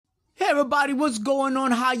everybody, what's going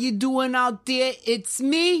on? How you doing out there? It's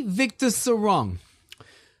me, Victor Sarung.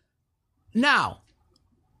 Now,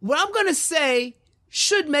 what I'm going to say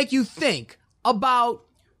should make you think about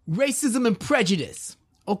racism and prejudice,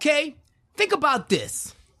 okay? Think about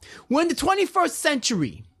this. We're in the 21st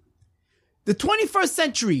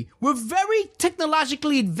century. We're very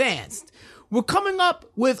technologically advanced. We're coming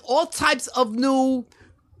up with all types of new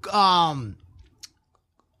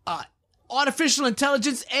artificial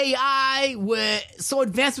intelligence, AI. We're so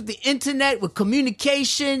advanced with the internet, with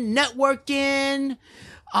communication, networking.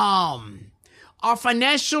 Our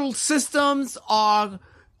financial systems are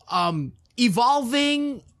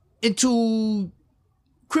evolving into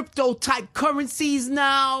crypto-type currencies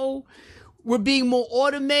now. We're being more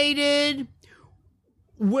automated.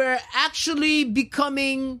 We're actually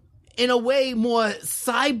becoming, in a way, more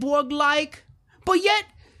cyborg-like. But yet,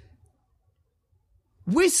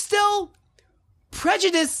 we're still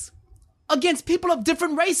prejudiced against people of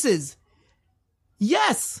different races.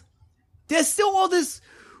 Yes, there's still all this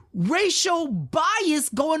racial bias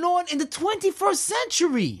going on in the 21st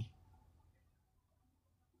century.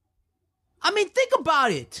 I mean, think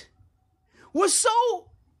about it. We're so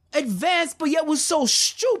advanced, but yet we're so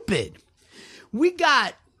stupid. We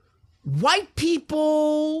got white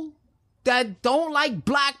people that don't like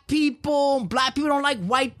black people. Black people don't like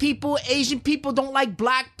white people. Asian people don't like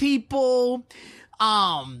black people.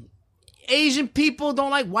 Asian people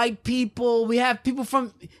don't like white people. We have people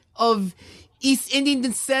of East Indian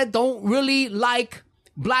descent don't really like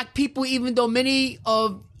black people, even though many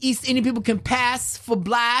of East Indian people can pass for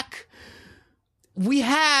black. We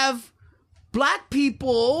have black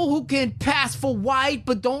people who can pass for white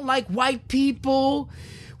but don't like white people.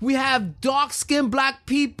 We have dark-skinned black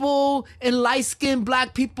people and light-skinned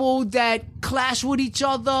black people that clash with each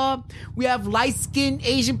other. We have light-skinned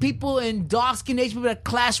Asian people and dark-skinned Asian people that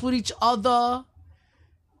clash with each other.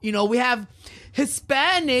 You know, we have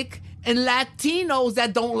Hispanic and Latinos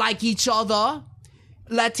that don't like each other.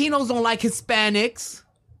 Latinos don't like Hispanics.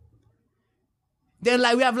 Then,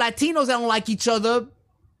 we have Latinos that don't like each other.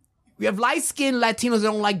 We have light-skinned Latinos that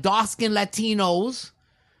don't like dark-skinned Latinos.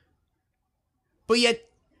 But yet,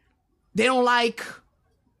 they don't like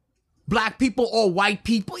black people or white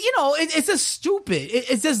people. You know, it's just stupid.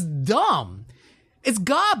 It's just dumb. It's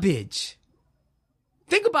garbage.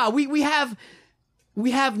 Think about it.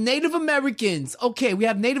 We have Native Americans. Okay, we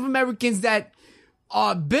have Native Americans that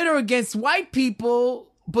are bitter against white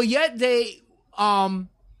people, but yet they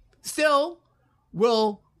still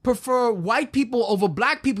will prefer white people over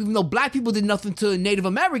black people, even though black people did nothing to Native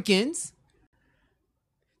Americans.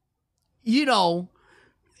 You know,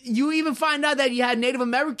 you even find out that you had Native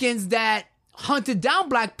Americans that hunted down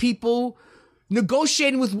black people,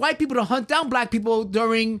 negotiating with white people to hunt down black people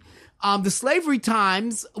during the slavery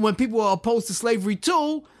times when people were opposed to slavery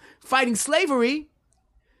too, fighting slavery.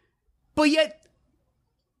 But yet,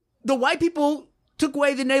 the white people took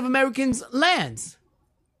away the Native Americans' lands.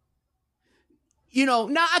 You know,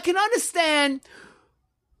 now I can understand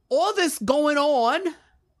all this going on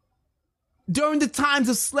during the times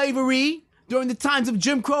of slavery, during the times of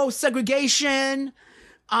Jim Crow segregation,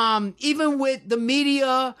 even with the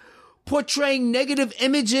media portraying negative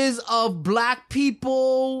images of black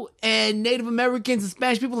people and Native Americans and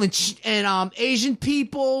Spanish people and Asian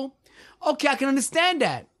people. Okay, I can understand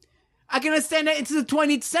that. I can understand that into the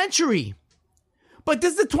 20th century. But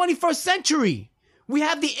this is the 21st century. We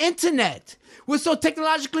have the internet. We're so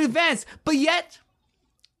technologically advanced. But yet,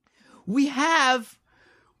 we have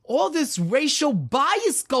all this racial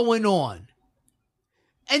bias going on.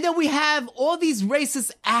 And then we have all these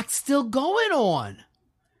racist acts still going on.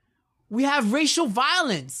 We have racial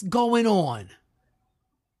violence going on.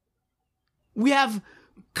 We have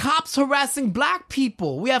cops harassing black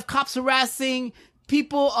people. We have cops harassing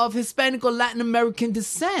people of Hispanic or Latin American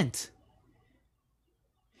descent.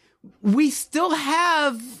 We still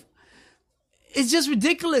have, it's just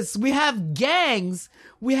ridiculous. We have gangs.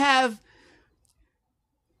 We have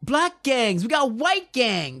black gangs. We got white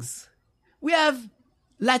gangs. We have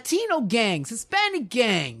Latino gangs, Hispanic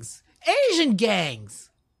gangs, Asian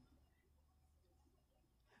gangs.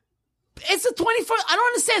 It's the 21st. I don't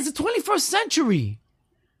understand. It's the 21st century.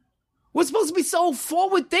 We're supposed to be so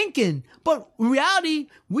forward thinking, but in reality,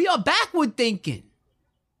 we are backward thinking.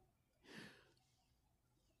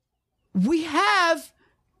 We have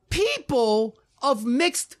people of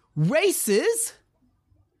mixed races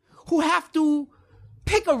who have to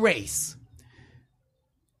pick a race.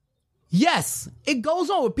 Yes, it goes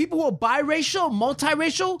on with people who are biracial,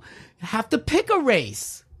 multiracial, have to pick a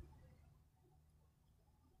race.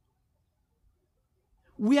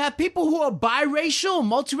 we have people who are biracial,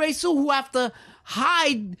 multiracial, who have to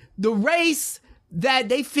hide the race that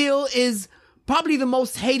they feel is probably the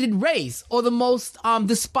most hated race or the most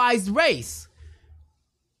despised race.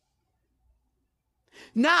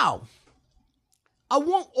 Now, I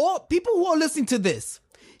want all people who are listening to this,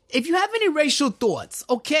 if you have any racial thoughts,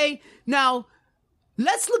 okay? Now,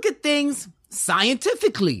 let's look at things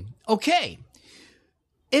scientifically, okay?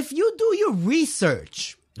 If you do your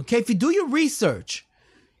research, okay,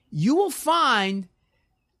 you will find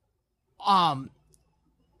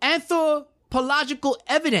anthropological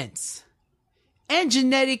evidence and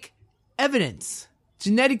genetic evidence,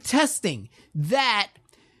 genetic testing that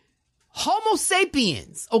Homo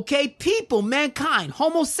sapiens, okay, people, mankind,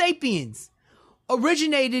 Homo sapiens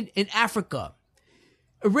originated in Africa,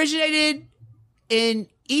 originated in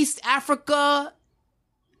East Africa,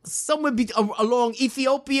 somewhere along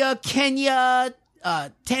Ethiopia, Kenya,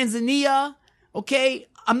 Tanzania, okay?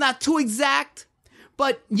 I'm not too exact,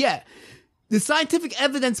 but yeah, the scientific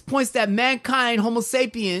evidence points that mankind, Homo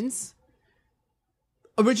sapiens,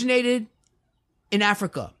 originated in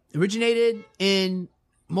Africa, originated in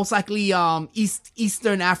most likely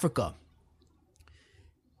Eastern Africa.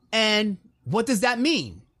 And what does that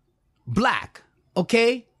mean? Black,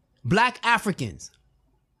 okay? Black Africans,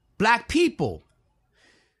 black people.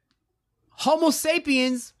 Homo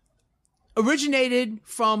sapiens originated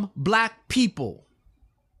from black people.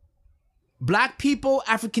 Black people,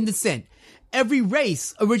 African descent. Every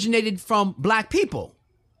race originated from black people.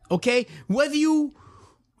 Okay? Whether you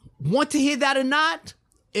want to hear that or not,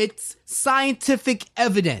 it's scientific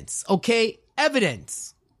evidence. Okay?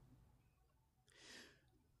 Evidence.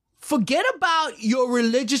 Forget about your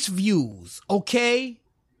religious views. Okay?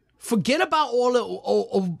 Forget about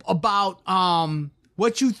about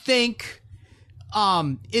what you think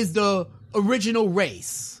is the original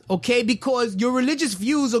race, okay? Because your religious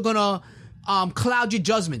views are gonna cloud your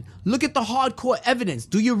judgment. Look at the hardcore evidence.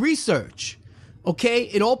 Do your research, okay?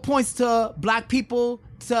 It all points to black people,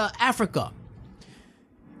 to Africa.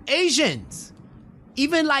 Asians,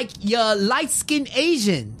 even like your light-skinned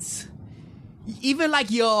Asians, even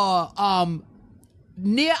like your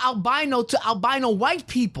near albino to albino white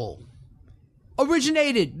people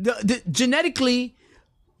originated, genetically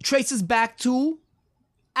traces back to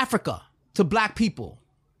Africa, to black people.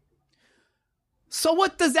 So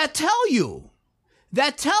what does that tell you?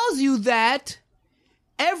 That tells you that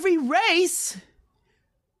every race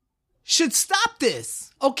should stop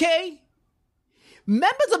this, okay?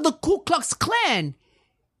 Members of the Ku Klux Klan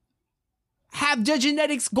have their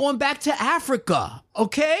genetics going back to Africa,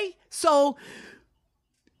 okay? So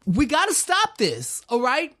we got to stop this, all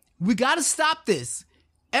right? We got to stop this.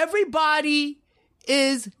 Everybody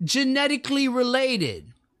is genetically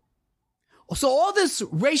related. So all this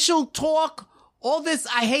racial talk, all this,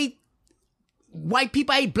 I hate white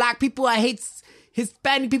people, I hate black people, I hate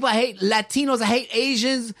Hispanic people, I hate Latinos, I hate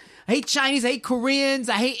Asians, I hate Chinese, I hate Koreans,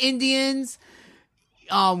 I hate Indians,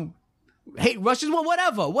 hate Russians,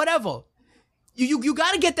 whatever. You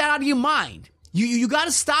got to get that out of your mind. You got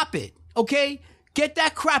to stop it, okay? Get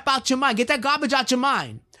that crap out your mind. Get that garbage out your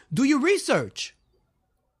mind. Do your research.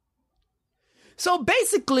 So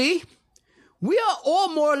basically, we are all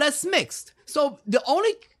more or less mixed. So the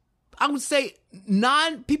only, I would say,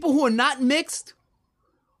 people who are not mixed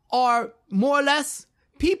are more or less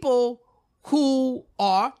people who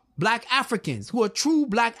are black Africans, who are true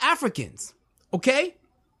black Africans. Okay?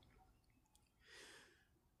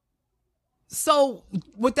 So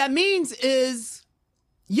what that means is,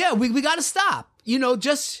 yeah, we got to stop.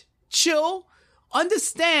 Just chill.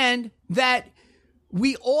 Understand that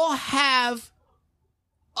we all have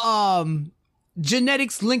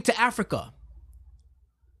genetics linked to Africa.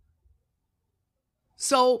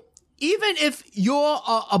 So even if you're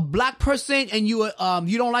a black person and you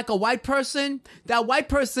don't like a white person, that white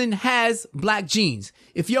person has black genes.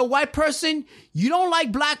 If you're a white person, you don't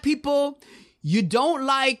like black people, you don't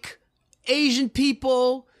like Asian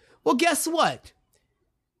people, well, guess what?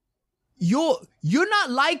 You're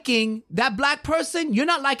not liking that black person. You're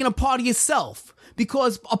not liking a part of yourself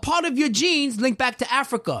because a part of your genes link back to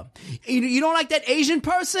Africa. You don't like that Asian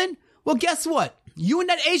person? Well, guess what? You and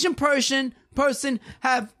that Asian person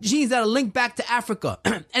have genes that are linked back to Africa.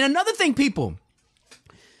 And another thing, people,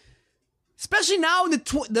 especially now in the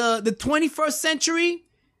 21st century,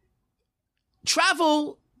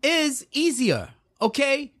 travel is easier.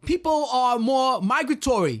 Okay? People are more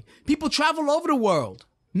migratory. People travel over the world.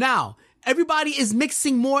 Now, everybody is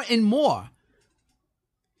mixing more and more.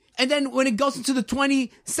 And then when it goes into the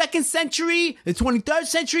 22nd century, the 23rd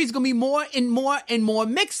century, it's going to be more and more and more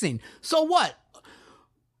mixing. So what?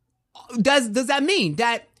 does that mean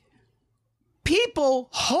that people,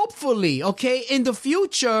 hopefully, okay, in the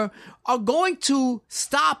future are going to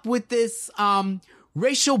stop with this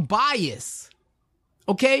racial bias?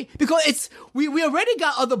 Okay? Because we already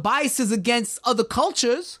got other biases against other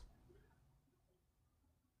cultures.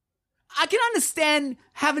 I can understand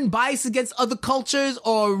having bias against other cultures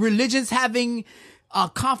or religions having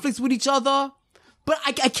conflicts with each other, but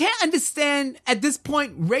I can't understand at this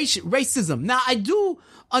point racism. Now, I do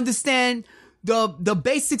understand the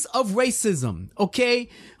basics of racism, okay?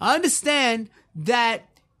 I understand that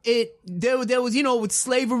there was, with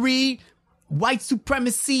slavery, white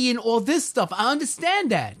supremacy, and all this stuff. I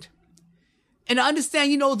understand that. And I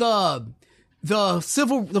understand,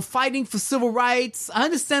 the fighting for civil rights. I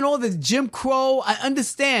understand all the Jim Crow. I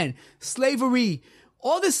understand slavery,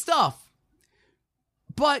 all this stuff.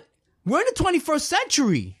 But we're in the 21st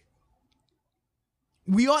century.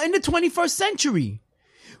 We are in the 21st century.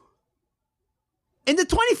 In the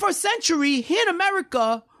 21st century, here in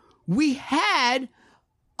America, we had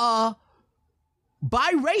a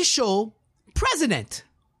biracial president,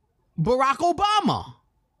 Barack Obama.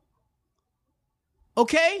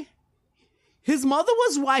 Okay? His mother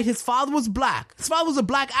was white, his father was black. His father was a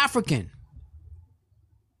black African.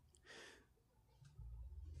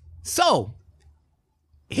 So,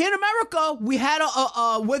 here in America, we had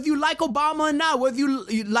whether you like Obama or not, whether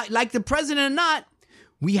you like the president or not,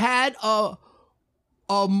 we had a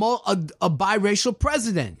biracial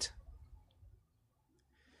president.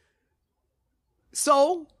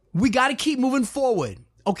 So, we got to keep moving forward.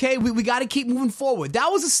 Okay, we got to keep moving forward. That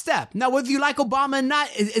was a step. Now, whether you like Obama or not,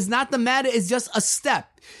 it's not the matter. It's just a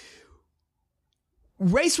step.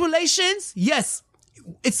 Race relations, yes,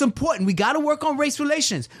 it's important. We got to work on race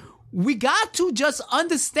relations. We got to just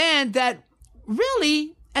understand that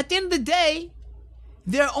really, at the end of the day,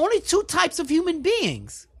 there are only two types of human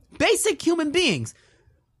beings. Basic human beings.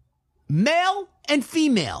 Male and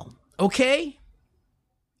female. Okay?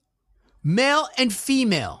 Male and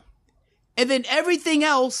female. And then everything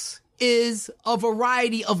else is a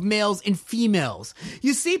variety of males and females.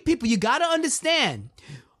 You see, people, you got to understand,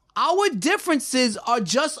 our differences are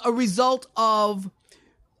just a result of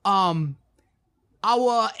our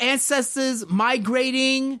ancestors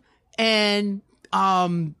migrating and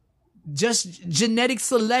just genetic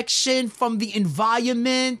selection from the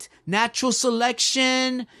environment, natural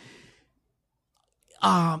selection,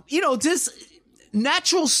 just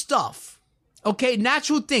natural stuff. Okay,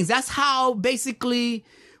 natural things. That's how basically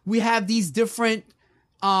we have these different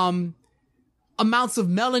amounts of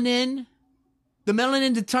melanin. The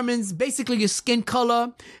melanin determines basically your skin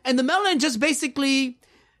color. And the melanin just basically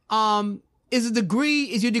is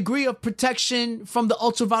your degree of protection from the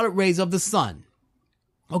ultraviolet rays of the sun.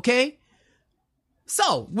 Okay?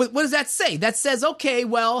 So, what does that say? That says, okay,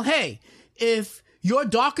 well, hey, if you're a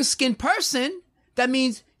darker skinned person, that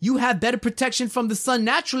means you have better protection from the sun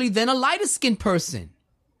naturally than a lighter skinned person.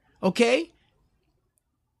 Okay?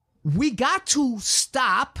 We got to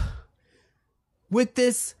stop with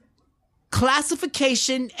this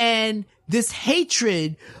classification and this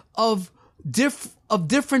hatred of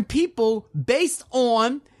different people based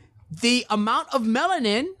on the amount of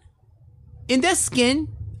melanin in their skin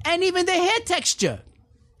and even their hair texture.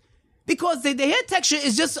 Because the hair texture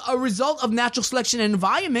is just a result of natural selection and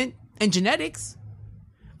environment and genetics.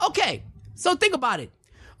 Okay, so think about it.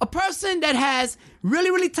 A person that has really,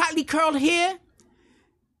 really tightly curled hair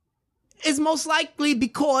is most likely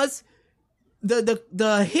because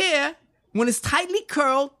the hair, when it's tightly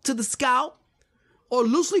curled to the scalp or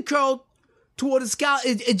loosely curled toward the scalp,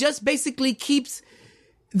 it just basically keeps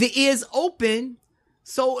the ears open.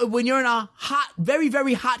 So when you're in a hot, very,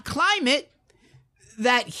 very hot climate,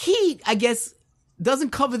 that heat, I guess, doesn't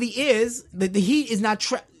cover the ears. The heat is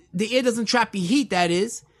not the ear doesn't trap the heat, that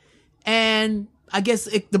is. And I guess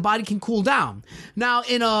the body can cool down. Now,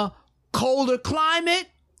 in a colder climate,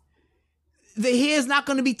 the hair is not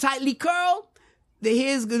going to be tightly curled. The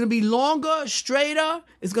hair is going to be longer, straighter.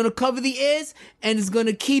 It's going to cover the ears, and it's going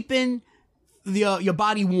to keep in your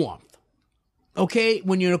body warmth. Okay,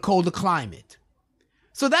 when you're in a colder climate.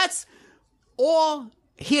 So that's all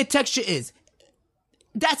hair texture is.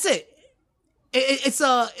 That's it. It's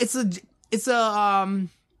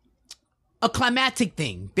a climatic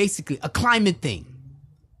thing, basically, a climate thing.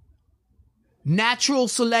 Natural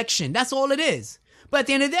selection. That's all it is. But at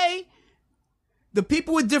the end of the day, the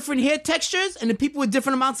people with different hair textures and the people with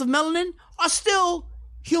different amounts of melanin are still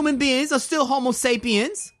human beings, are still Homo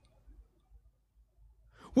sapiens.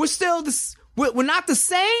 We're not the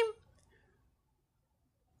same.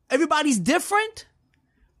 Everybody's different.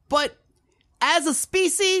 But as a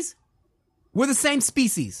species, we're the same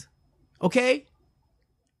species. Okay?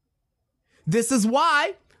 This is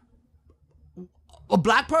why a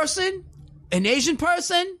black person, an Asian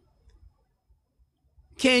person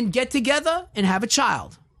can get together and have a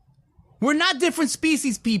child. We're not different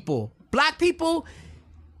species, people. Black people,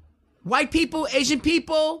 white people, Asian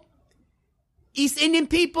people, East Indian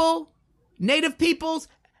people, Native peoples,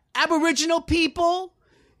 Aboriginal people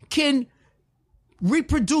can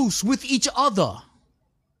reproduce with each other.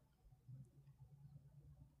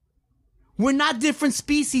 We're not different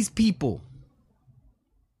species, people.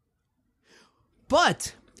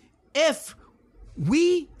 But if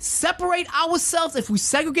we separate ourselves, if we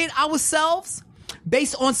segregate ourselves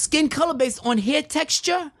based on skin color, based on hair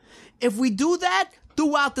texture, if we do that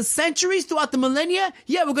throughout the centuries, throughout the millennia,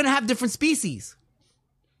 yeah, we're going to have different species.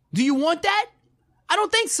 Do you want that? I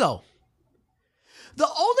don't think so. The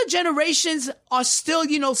older generations are still,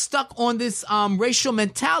 stuck on this racial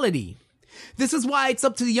mentality. This is why it's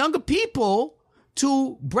up to the younger people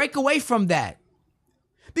to break away from that.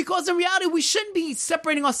 Because in reality, we shouldn't be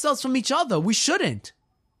separating ourselves from each other. We shouldn't.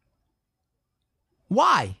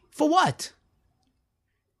 Why? For what?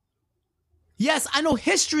 Yes, I know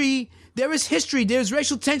history. There is history. There's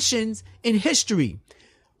racial tensions in history.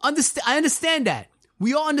 I understand that.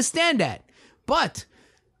 We all understand that. But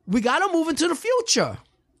we got to move into the future.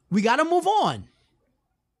 We got to move on.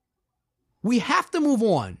 We have to move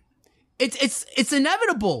on. It's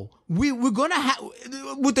inevitable. We're going to have,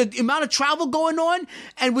 with the amount of travel going on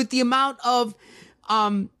and with the amount of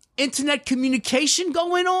internet communication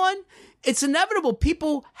going on, it's inevitable.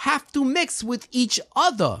 People have to mix with each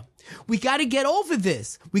other. We got to get over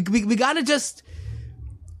this. We got to just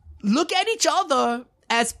look at each other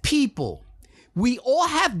as people. We all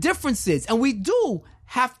have differences, and we do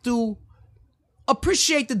have to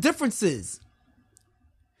appreciate the differences.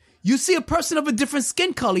 You see a person of a different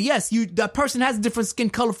skin color. Yes, that person has a different skin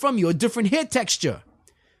color from you, a different hair texture.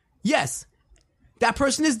 Yes, that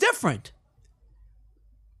person is different.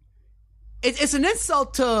 It's an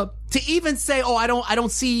insult to even say, "Oh, I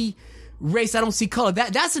don't see race, I don't see color."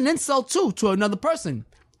 That's an insult too to another person.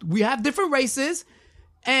 We have different races,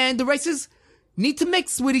 and the races need to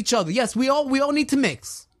mix with each other. Yes, we all need to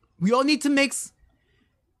mix. We all need to mix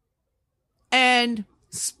and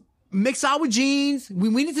mix our genes. We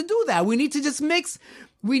need to do that. We need to just mix.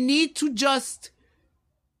 We need to just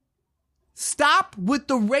stop with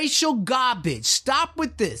the racial garbage. Stop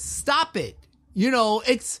with this. Stop it.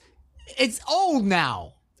 It's old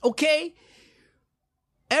now. Okay?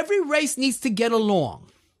 Every race needs to get along.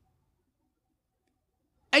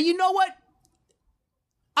 And you know what?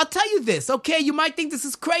 I'll tell you this, okay? You might think this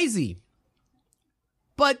is crazy.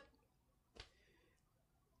 But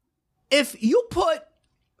if you put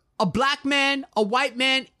a black man, a white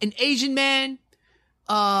man, an Asian man,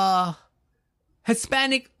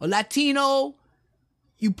 Hispanic or Latino,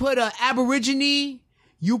 you put an Aborigine,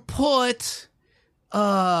 you put,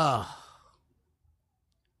 I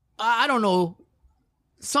don't know,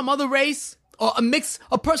 some other race, or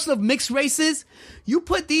a person of mixed races, you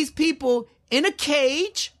put these people in a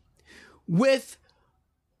cage with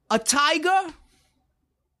a tiger,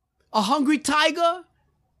 a hungry tiger.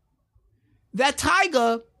 That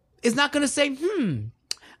tiger is not going to say,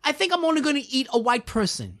 I think I'm only going to eat a white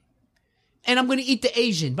person. And I'm going to eat the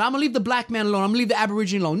Asian. But I'm going to leave the black man alone. I'm going to leave the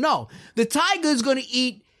Aborigine alone. No. The tiger is going to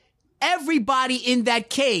eat everybody in that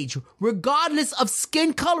cage, regardless of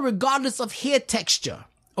skin color, regardless of hair texture.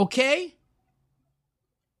 Okay?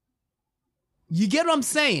 You get what I'm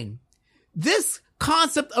saying? This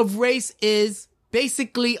concept of race is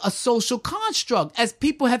basically a social construct, as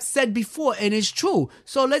people have said before, and it's true.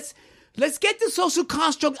 So let's get the social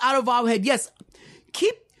construct out of our head. Yes,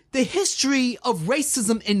 keep the history of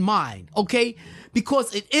racism in mind, okay?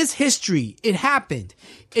 Because it is history. It happened.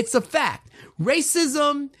 It's a fact.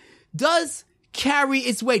 Racism does carry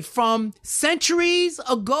its weight from centuries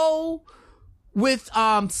ago with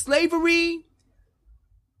slavery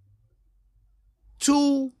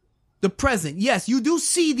to the present. Yes, you do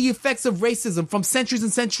see the effects of racism from centuries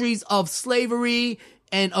and centuries of slavery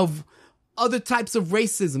and of other types of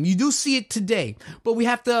racism. You do see it today, but we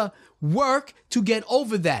have to work to get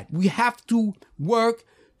over that. We have to work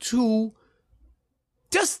to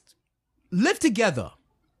just live together.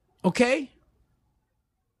 Okay?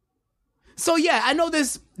 So yeah, I know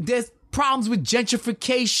there's problems with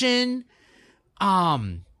gentrification,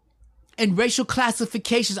 and racial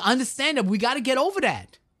classifications. I understand that. We got to get over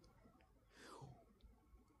that.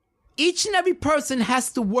 Each and every person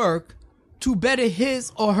has to work to better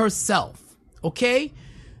his or herself. Okay?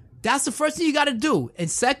 That's the first thing you got to do. And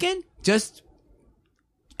second, just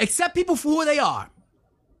accept people for who they are.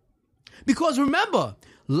 Because remember,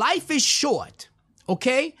 life is short,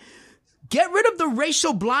 okay? Get rid of the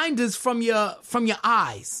racial blinders from your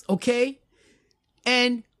eyes, okay?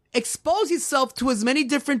 And expose yourself to as many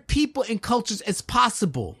different people and cultures as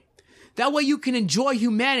possible. That way you can enjoy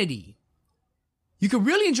humanity. You can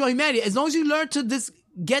really enjoy humanity. As long as you learn to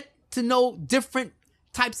get to know different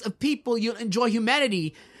types of people, you'll enjoy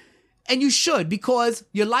humanity. And you should, because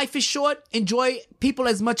your life is short. Enjoy people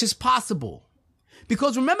as much as possible.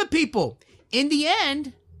 Because remember, people, in the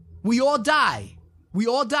end, we all die. We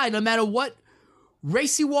all die. No matter what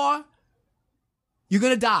race you are, you're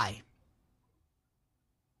going to die.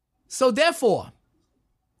 So therefore,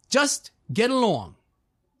 just get along.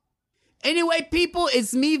 Anyway, people,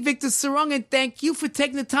 it's me, Victor Sarung, and thank you for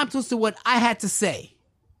taking the time to listen to what I had to say.